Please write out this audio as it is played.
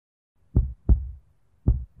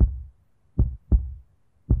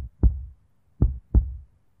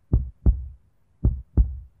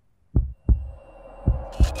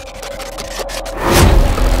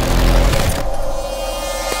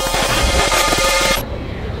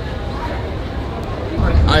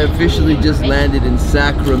I officially just landed in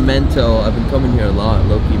Sacramento. I've been coming here a lot.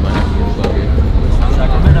 Low-key might have to get about it.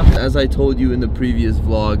 Sacramento. As I told you in the previous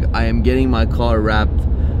vlog, I am getting my car wrapped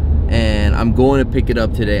and I'm going to pick it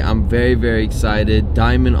up today. I'm very, very excited.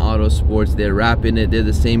 Diamond Auto Sports, they're wrapping it. They're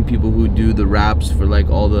the same people who do the wraps for like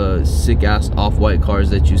all the sick ass off-white cars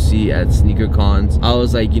that you see at sneaker cons. I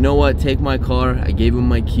was like, you know what, take my car. I gave them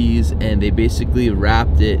my keys and they basically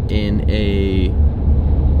wrapped it in a,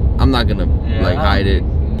 I'm not gonna like hide it,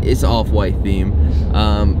 it's off-white theme.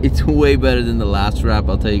 It's way better than the last wrap,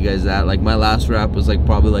 I'll tell you guys that. Like my last wrap was like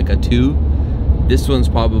probably like a 2. This one's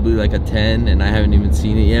probably like a 10, and I haven't even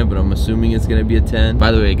seen it yet, but I'm assuming it's gonna be a 10.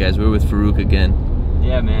 By the way, guys, we're with Farouk again.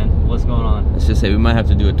 Yeah, man. What's going on? Let's just say we might have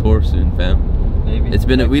to do a tour soon, fam. Maybe. It's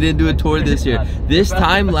been we didn't do a tour this year. This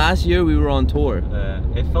time last year we were on tour.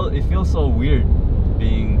 It feels so weird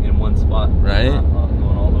being in one spot, right? Going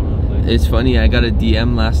all over the place. It's funny. I got a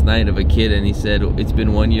DM last night of a kid, and he said it's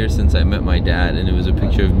been 1 year since I met my dad, and it was a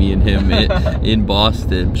picture of me and him in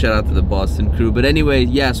Boston. Shout out to the Boston crew. But anyway,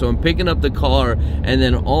 yeah. So I'm picking up the car, and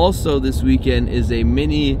then also this weekend is a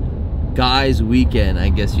mini guys weekend, I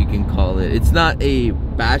guess you can call it. It's not a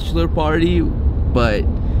bachelor party, but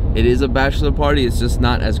it is a bachelor party. It's just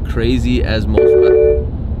not as crazy as most.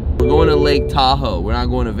 We're going to Lake Tahoe. We're not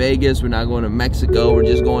going to Vegas. We're not going to Mexico. We're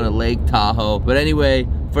just going to Lake Tahoe. But anyway,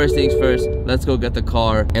 first things first, let's go get the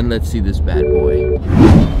car and let's see this bad boy.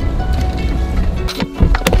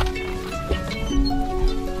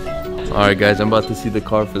 Alright guys, I'm about to see the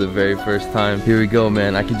car for the very first time. Here we go,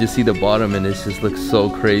 man. I can just see the bottom and it just looks so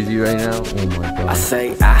crazy right now. Oh my god. I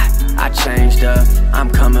say I changed up, I'm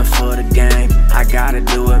coming for the game. I gotta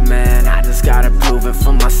do it, man. I just gotta prove it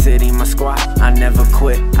for my city, my squad. I never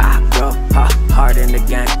quit, I go hard in the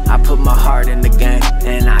game. I put my heart in the game,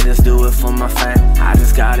 and I just do it for my fam. I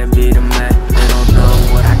just gotta be the man. They don't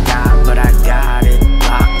know what I got, but I got it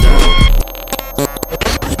locked up.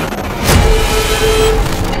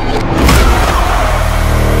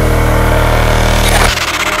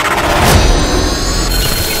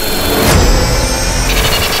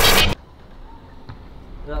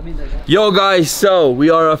 Yo guys, so we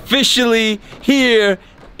are officially here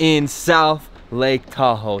in South Lake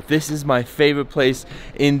Tahoe. This is my favorite place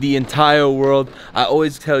in the entire world. I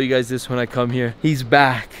always tell you guys this when I come here. He's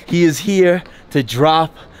back. He is here to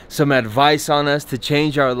drop some advice on us, to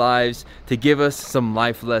change our lives, to give us some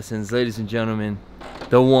life lessons. Ladies and gentlemen,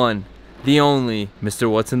 the one, the only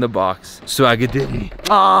Mr. What's in the Box, Swaggadiddy.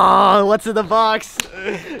 Oh, what's in the box?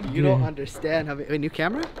 You don't understand. Have a new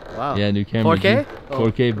camera? Wow. Yeah, new camera. 4K?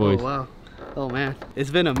 4K, boys. Oh, wow. Oh, man.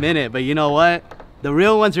 It's been a minute, but you know what? The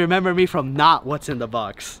real ones remember me from not what's in the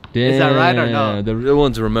box. Damn, is that right or no? The real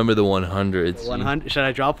ones remember the 100s. 100? Should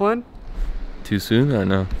I drop one? Too soon? I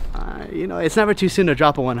know. You know, it's never too soon to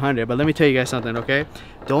drop a 100, but let me tell you guys something, okay?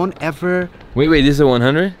 Don't ever... Wait, this is a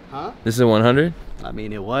 100? Huh? This is a 100? I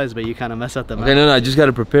mean, it was, but you kind of messed up the math. Okay, no, I just got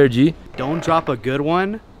to prepare, G. Don't drop a good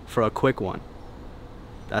one for a quick one.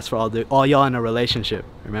 That's for all y'all in a relationship.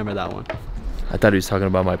 Remember that one. I thought he was talking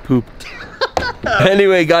about my poop.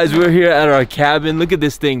 Anyway, guys, we're here at our cabin. Look at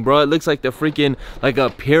this thing, bro. It looks like the freaking, like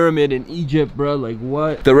a pyramid in Egypt, bro. Like,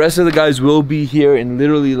 what? The rest of the guys will be here in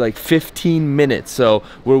literally like 15 minutes. So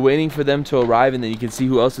we're waiting for them to arrive, and then you can see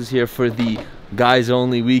who else is here for the guys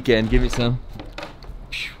only weekend. Give me some.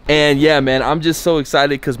 And yeah, man, I'm just so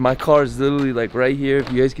excited because my car is literally like right here.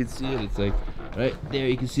 If you guys can see it, it's like right there.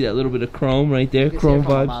 You can see that little bit of chrome right there, chrome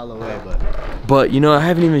vibes. A mile away, but you know, I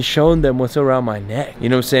haven't even shown them what's around my neck. You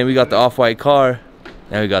know what I'm saying? We got the off-white car.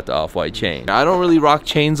 Now we got the off-white chain. I don't really rock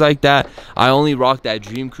chains like that. I only rock that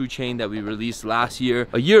Dream Crew chain that we released last year.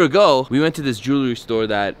 A year ago, we went to this jewelry store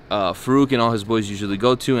that Farouk and all his boys usually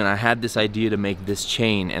go to, and I had this idea to make this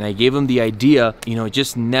chain. And I gave him the idea, you know, it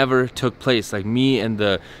just never took place. Like, me and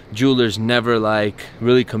the jewelers never like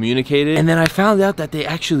really communicated. And then I found out that they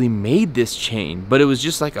actually made this chain, but it was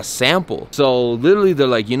just like a sample. So literally they're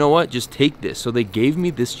like, you know what, just take this. So they gave me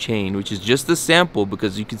this chain, which is just a sample,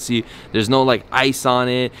 because you can see there's no like ice on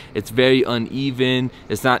it. It's very uneven.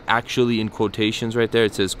 It's not actually in quotations right there.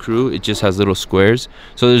 It says Crew. It just has little squares.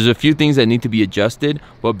 So there's a few things that need to be adjusted,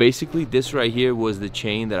 but basically this right here was the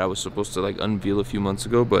chain that I was supposed to like unveil a few months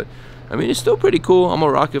ago. But I mean, it's still pretty cool. I'm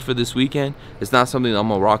gonna rock it for this weekend. It's not something that I'm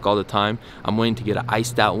gonna rock all the time. I'm waiting to get an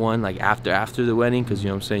iced out one like after the wedding, because you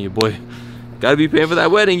know what I'm saying, your boy gotta be paying for that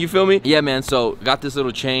wedding, you feel me? Yeah, man, so got this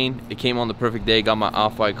little chain. It came on the perfect day. Got my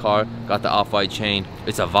off-white car, got the off-white chain.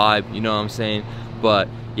 It's a vibe, you know what I'm saying? But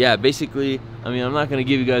yeah, basically, I mean, I'm not gonna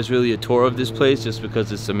give you guys really a tour of this place just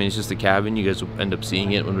because it's, I mean, it's just a cabin. You guys will end up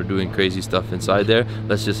seeing it when we're doing crazy stuff inside there.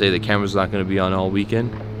 Let's just say the camera's not gonna be on all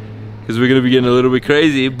weekend. because we're gonna be getting a little bit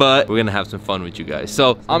crazy, but we're gonna have some fun with you guys.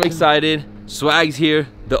 So I'm excited. Swag's here.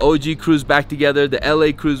 The OG crew's back together. The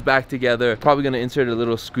LA crew's back together. Probably gonna insert a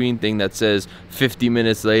little screen thing that says 50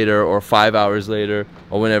 minutes later or 5 hours later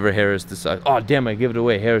or whenever Harris decides. Oh damn, I give it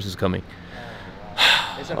away. Harris is coming.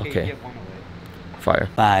 Okay. Fire.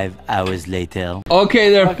 5 hours later.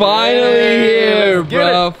 Okay, they're finally here,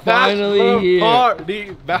 bro. Finally here.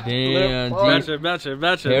 Party, Damn, Harris is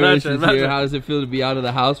here. How does it feel to be out of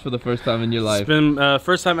the house for the first time in your life? It's been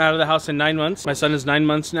first time out of the house in 9 months. My son is 9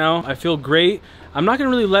 months now. I feel great. I'm not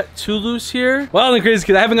gonna really let too loose here. Well, I'm crazy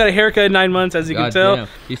because I haven't got a haircut in 9 months, as you can tell.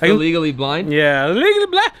 He's still legally blind? Yeah, legally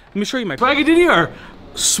blind. Let me show you my Bragadiddy or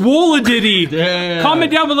Swolididdy. Damn.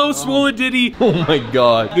 Comment down below, Swolididdy. Oh my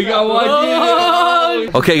god. We got one.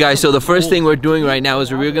 Okay guys, so the first thing we're doing right now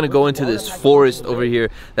is we're gonna go into this forest over here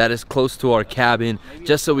that is close to our cabin,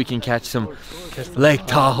 just so we can catch some Lake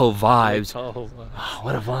Tahoe vibes. Oh,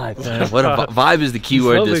 what a vibe, man. What a vibe is the key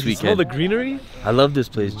word this weekend. Smell the greenery? I love this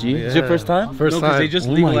place, G. Is it your first time? First time. They just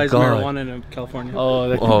legalized marijuana in California. Oh,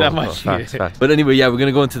 that might be facts. But anyway, yeah, we're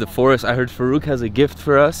gonna go into the forest. I heard Farouk has a gift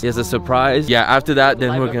for us. He has a surprise. Yeah, after that,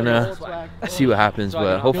 then we're gonna see what happens,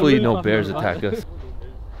 but hopefully no bears attack us.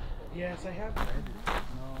 Yes, I have.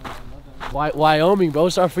 Wyoming, bro.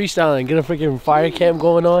 Start freestyling. Get a freaking fire camp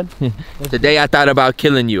going on. Today I thought about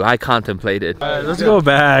killing you. I contemplated. Let's go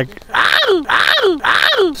back.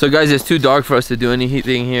 So guys, it's too dark for us to do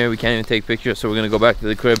anything here. We can't even take pictures, so we're gonna go back to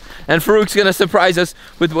the crib. And Farouk's gonna surprise us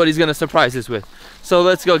with what he's gonna surprise us with. So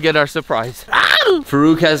let's go get our surprise.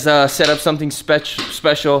 Farouk has set up something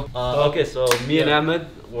special. Okay, so me and Ahmed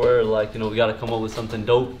were like, we gotta come up with something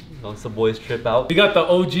dope. It's the boys' trip out. We got the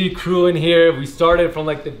OG crew in here. We started from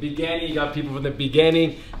like the beginning. You got people from the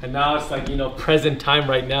beginning, and now it's like, present time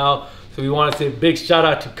right now. So we want to say a big shout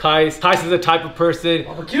out to Kais. Kais is the type of person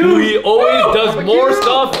who he always does more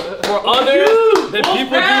stuff for others than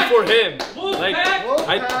people do for him. Like,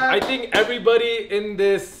 I think everybody in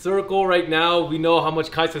this circle right now, we know how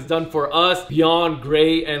much Kais has done for us beyond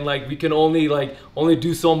great, and like we can only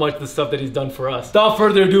do so much the stuff that he's done for us. Without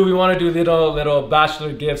further ado, we want to do little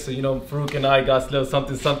bachelor gifts. So Farouk and I got a little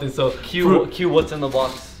something. So Q, what's in the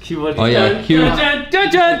box? Q, what? Oh yeah, Q. What's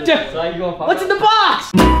in the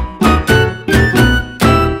box?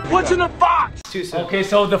 What's in the box? Okay,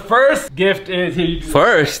 so the first gift is here.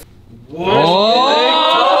 First. We got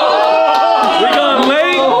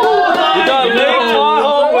Lake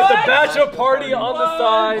Tahoe with the bachelor party on the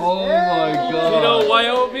side. Oh my god.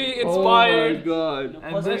 Wyoming inspired. Oh my god.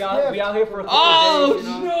 And we out here for a couple days.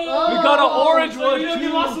 We got an orange one too. We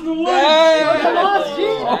lost in the woods.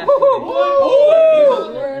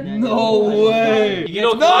 No way. Kais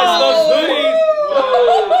loves hoodies.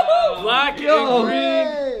 Black and green.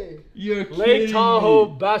 Lake Tahoe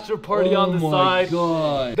bachelor party on the side.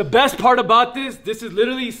 God. The best part about this is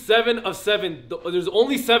literally 7 of 7. There's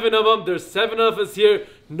only 7 of them. There's 7 of us here.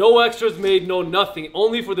 No extras made, no nothing.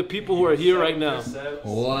 Only for the people who are here right now.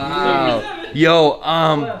 Wow. Yo,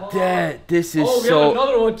 Dad, this is we have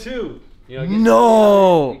another one too.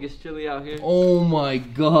 No. It gets chilly out here. Oh my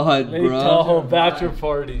god, Lake bro. Tahoe bachelor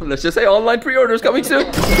party. Let's just say online pre-orders coming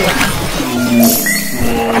soon.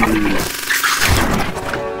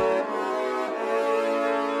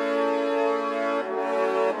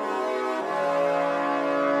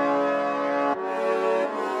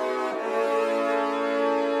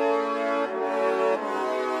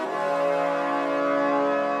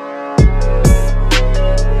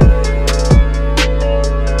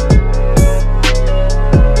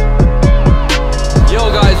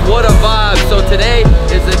 What a vibe. So today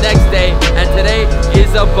is the next day, and today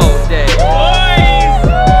is a boat day.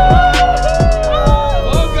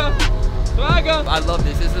 I love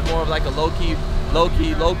this. This is more of like a low-key.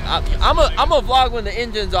 I'm a vlog when the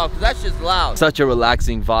engine's off, because that's just loud. Such a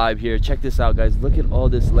relaxing vibe here. Check this out, guys. Look at all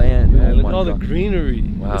this land. Man, look at all the greenery.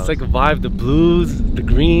 Wow. It's like a vibe. The blues, the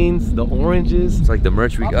greens, the oranges. It's like the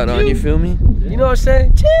merch we got on, you feel me? You know what I'm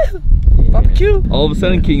saying? Chill. Barbecue. All of a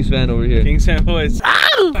sudden, Kings fan over here. Kings fan boys.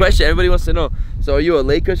 Question, everybody wants to know. So are you a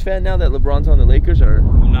Lakers fan now that LeBron's on the Lakers, or?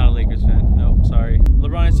 I'm not a Lakers fan. No, sorry.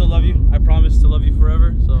 LeBron, I still love you. I promise to love you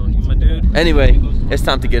forever. So you're my dude. Anyway, it's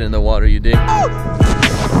time to get in the water, you dig?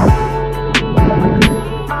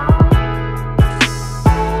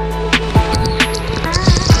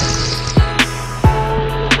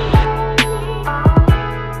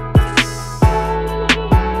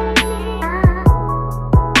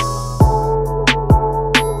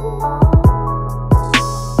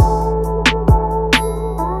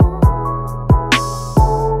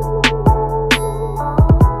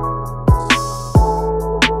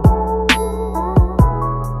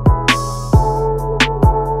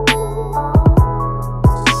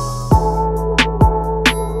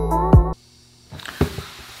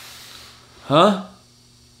 Huh?